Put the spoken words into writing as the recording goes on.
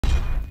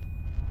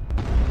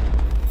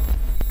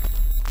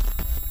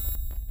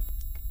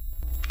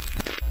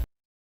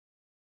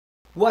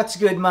What's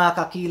good mga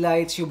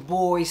kakila? It's your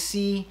boy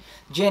C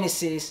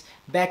Genesis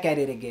back at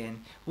it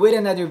again with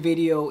another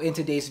video. In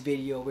today's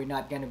video, we're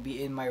not gonna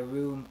be in my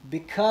room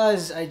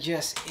because I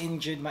just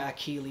injured my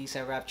Achilles.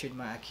 I ruptured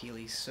my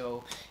Achilles,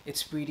 so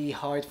it's pretty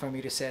hard for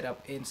me to set up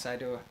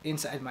inside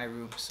my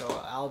room. So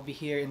I'll be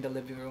here in the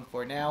living room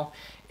for now.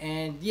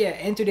 And yeah,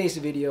 in today's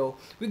video,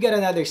 we got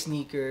another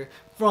sneaker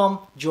from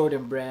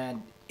Jordan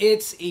brand.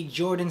 It's a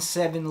Jordan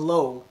 7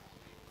 Low,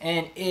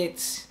 and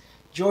it's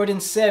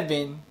Jordan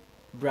 7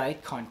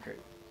 Bright Concord.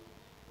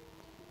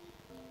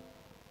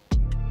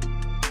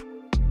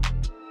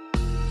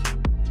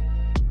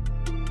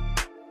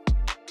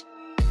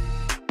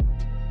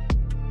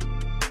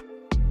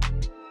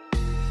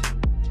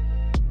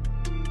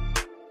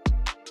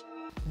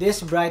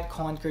 This Bright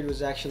Concord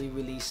was actually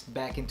released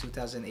back in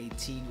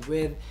 2018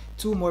 with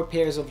two more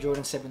pairs of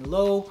Jordan 7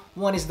 Low.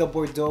 One is the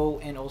Bordeaux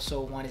and also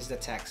one is the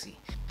Taxi.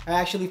 I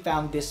actually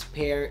found this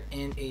pair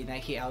in a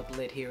Nike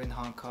outlet here in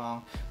Hong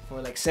Kong for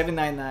like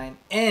 $7.99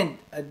 and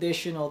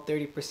additional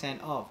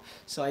 30% off.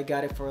 So I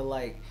got it for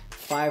like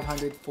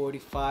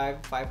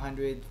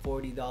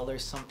 $540,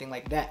 something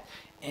like that.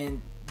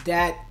 And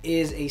that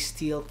is a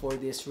steal for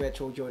this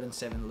retro Jordan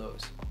 7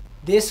 Lows.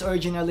 This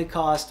originally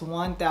cost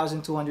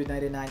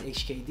 1,299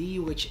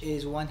 HKD, which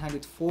is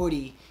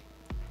 140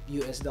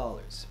 US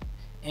dollars.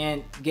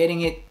 And getting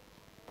it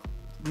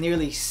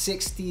nearly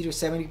 60 to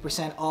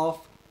 70%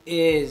 off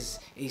is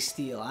a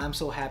steal. I'm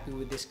so happy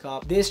with this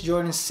cop. These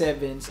Jordan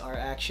 7s are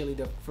actually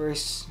the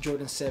first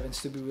Jordan 7s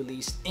to be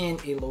released in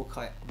a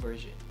low-cut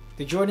version.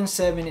 The Jordan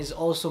 7 is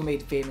also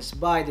made famous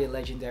by the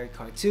legendary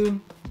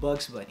cartoon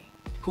Bugs Bunny,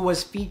 who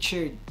was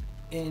featured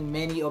in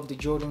many of the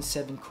Jordan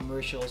 7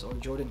 commercials or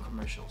Jordan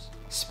commercials,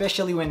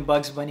 especially when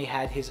Bugs Bunny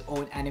had his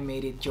own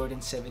animated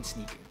Jordan 7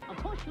 sneaker. Of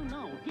course you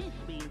know this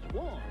means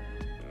war.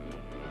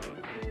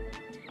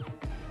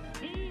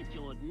 Air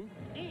Jordan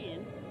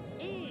and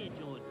Air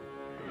Jordan.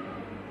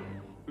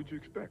 What'd you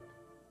expect?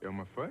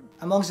 Elmer Fudd?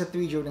 Amongst the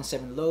three Jordan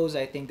 7 Lows,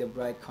 I think the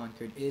Bright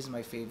Concord is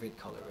my favorite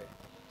colorway.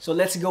 So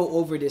let's go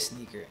over this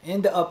sneaker.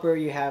 In the upper,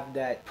 you have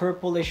that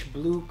purplish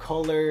blue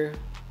color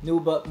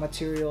nubuck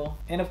material,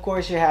 and of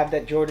course you have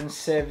that Jordan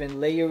 7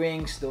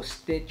 layerings, those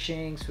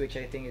stitchings, which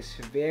I think is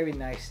very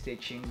nice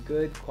stitching,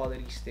 good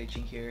quality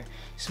stitching here.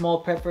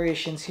 Small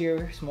perforations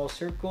here, small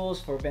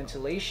circles for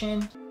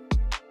ventilation.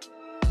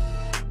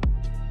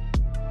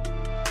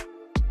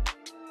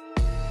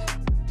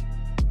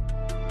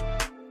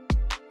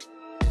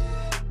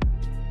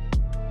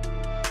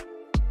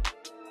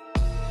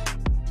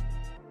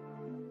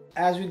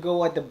 As we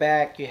go at the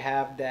back, you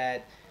have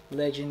that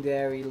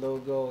legendary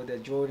logo, the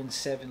Jordan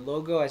 7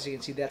 logo. As you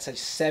can see, that's a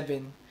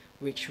 7,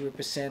 which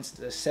represents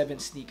the 7th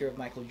sneaker of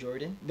Michael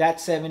Jordan.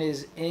 That 7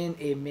 is in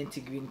a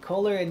minty green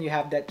color, and you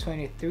have that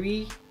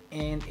 23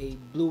 in a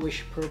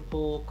bluish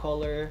purple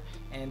color,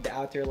 and the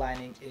outer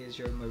lining is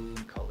your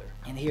maroon color.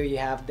 And here you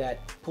have that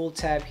pull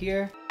tab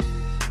here.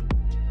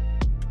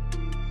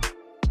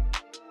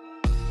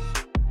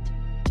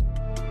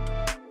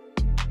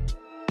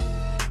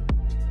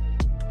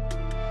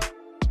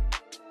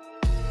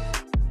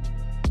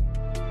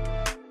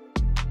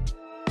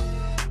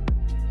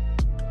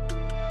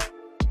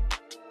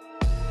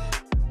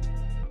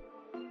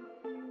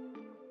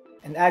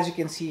 And as you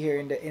can see here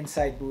in the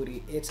inside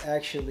booty, it's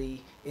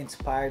actually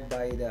inspired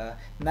by the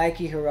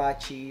Nike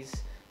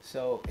Huaraches.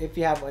 So if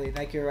you have a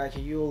Nike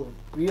Huarache, you'll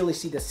really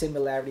see the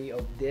similarity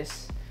of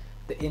this,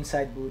 the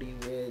inside booty,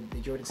 with the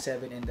Jordan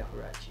 7 and the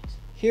Huaraches.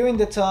 Here in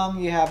the tongue,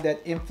 you have that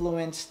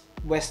influenced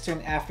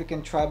Western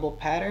African tribal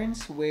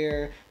patterns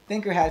where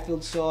Tinker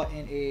Hatfield saw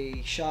in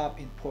a shop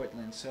in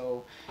Portland.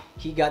 So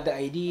he got the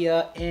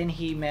idea and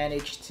he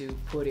managed to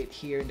put it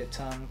here in the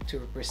tongue to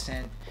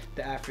represent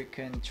the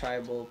African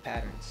tribal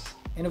patterns.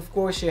 And of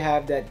course you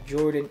have that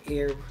Jordan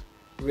Air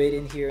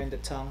written here in the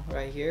tongue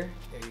right here.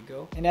 There you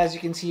go. And as you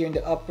can see here in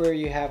the upper,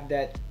 you have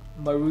that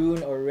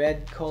maroon or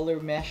red color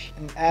mesh.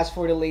 And as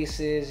for the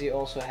laces, you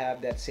also have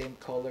that same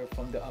color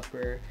from the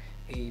upper,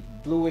 a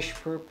bluish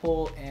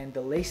purple, and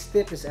the lace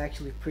tip is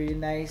actually pretty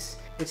nice.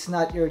 It's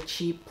not your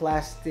cheap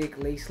plastic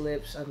lace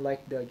lips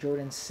unlike the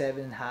Jordan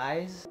 7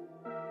 highs.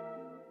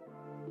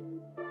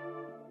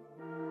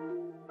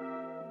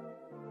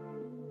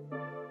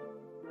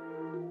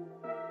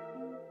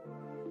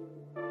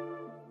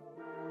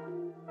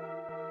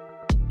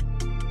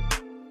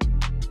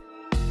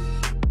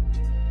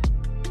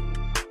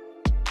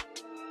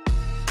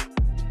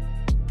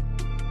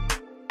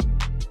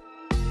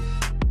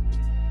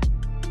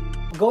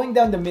 Going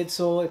down the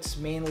midsole, it's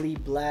mainly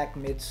black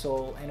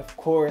midsole, and of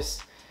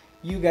course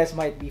you guys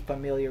might be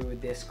familiar with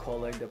this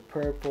color, the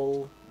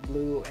purple,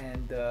 blue,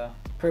 and the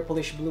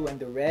purplish blue and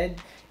the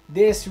red.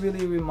 This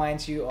really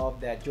reminds you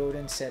of that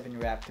Jordan 7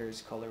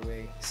 Raptors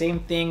colorway. Same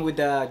thing with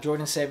the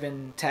Jordan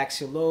 7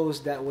 Taxi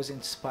Lows, that was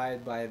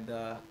inspired by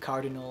the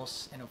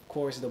Cardinals, and of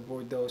course the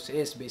Bordeaux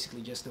is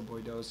basically just the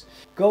Bordeaux.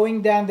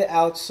 Going down the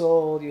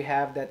outsole, you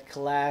have that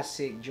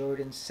classic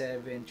Jordan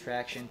 7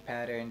 traction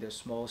pattern, the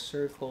small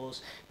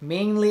circles,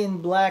 mainly in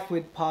black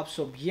with pops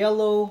of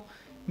yellow,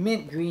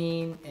 mint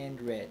green,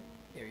 and red.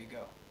 There you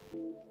go.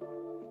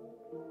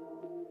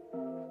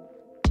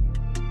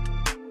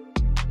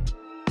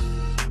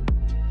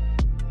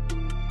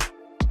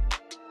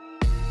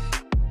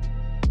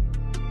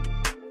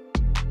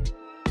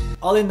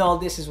 All in all,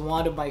 this is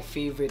one of my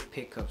favorite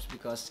pickups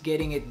because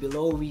getting it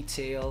below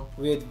retail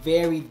with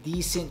very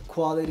decent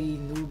quality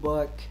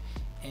nubuck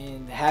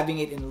and having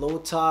it in low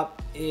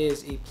top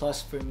is a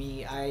plus for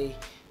me. I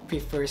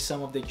prefer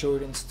some of the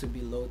Jordans to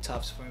be low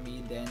tops for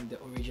me than the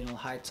original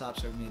high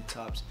tops or mid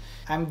tops.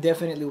 I'm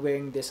definitely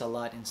wearing this a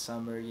lot in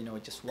summer, you know,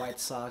 just white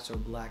socks or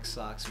black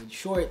socks with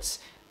shorts.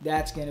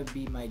 That's gonna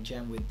be my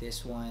gem with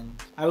this one.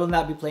 I will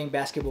not be playing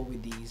basketball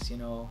with these, you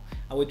know.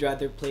 I would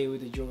rather play with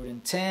the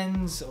Jordan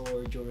 10s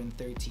or Jordan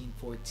 13,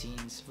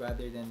 14s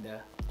rather than the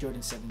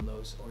Jordan 7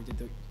 lows or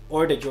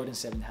the Jordan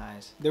 7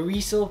 highs. The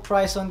resale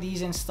price on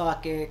these in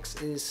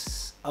StockX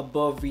is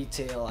above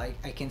retail. I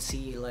can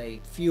see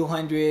like few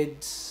hundred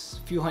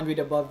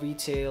above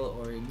retail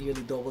or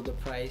nearly double the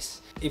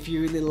price. If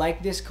you really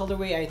like this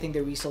colorway, I think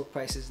the resale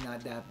price is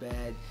not that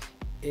bad.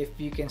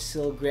 If you can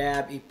still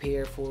grab a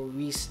pair for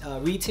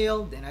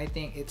retail, then I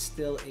think it's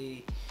still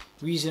a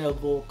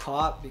reasonable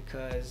cop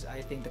because I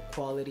think the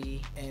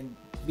quality and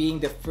being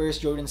the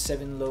first Jordan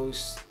 7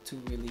 lows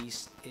to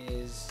release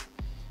is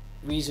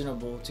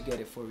reasonable to get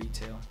it for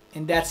retail.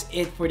 And that's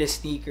it for the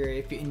sneaker.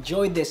 If you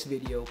enjoyed this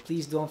video,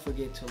 please don't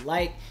forget to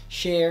like,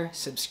 share,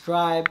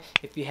 subscribe.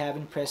 If you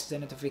haven't pressed the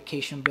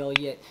notification bell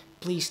yet,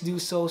 please do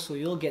so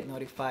you'll get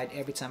notified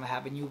every time I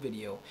have a new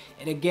video.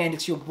 And again,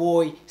 it's your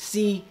boy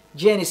C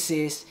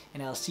Genesis,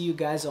 and I'll see you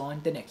guys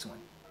on the next one.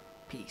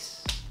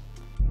 Peace.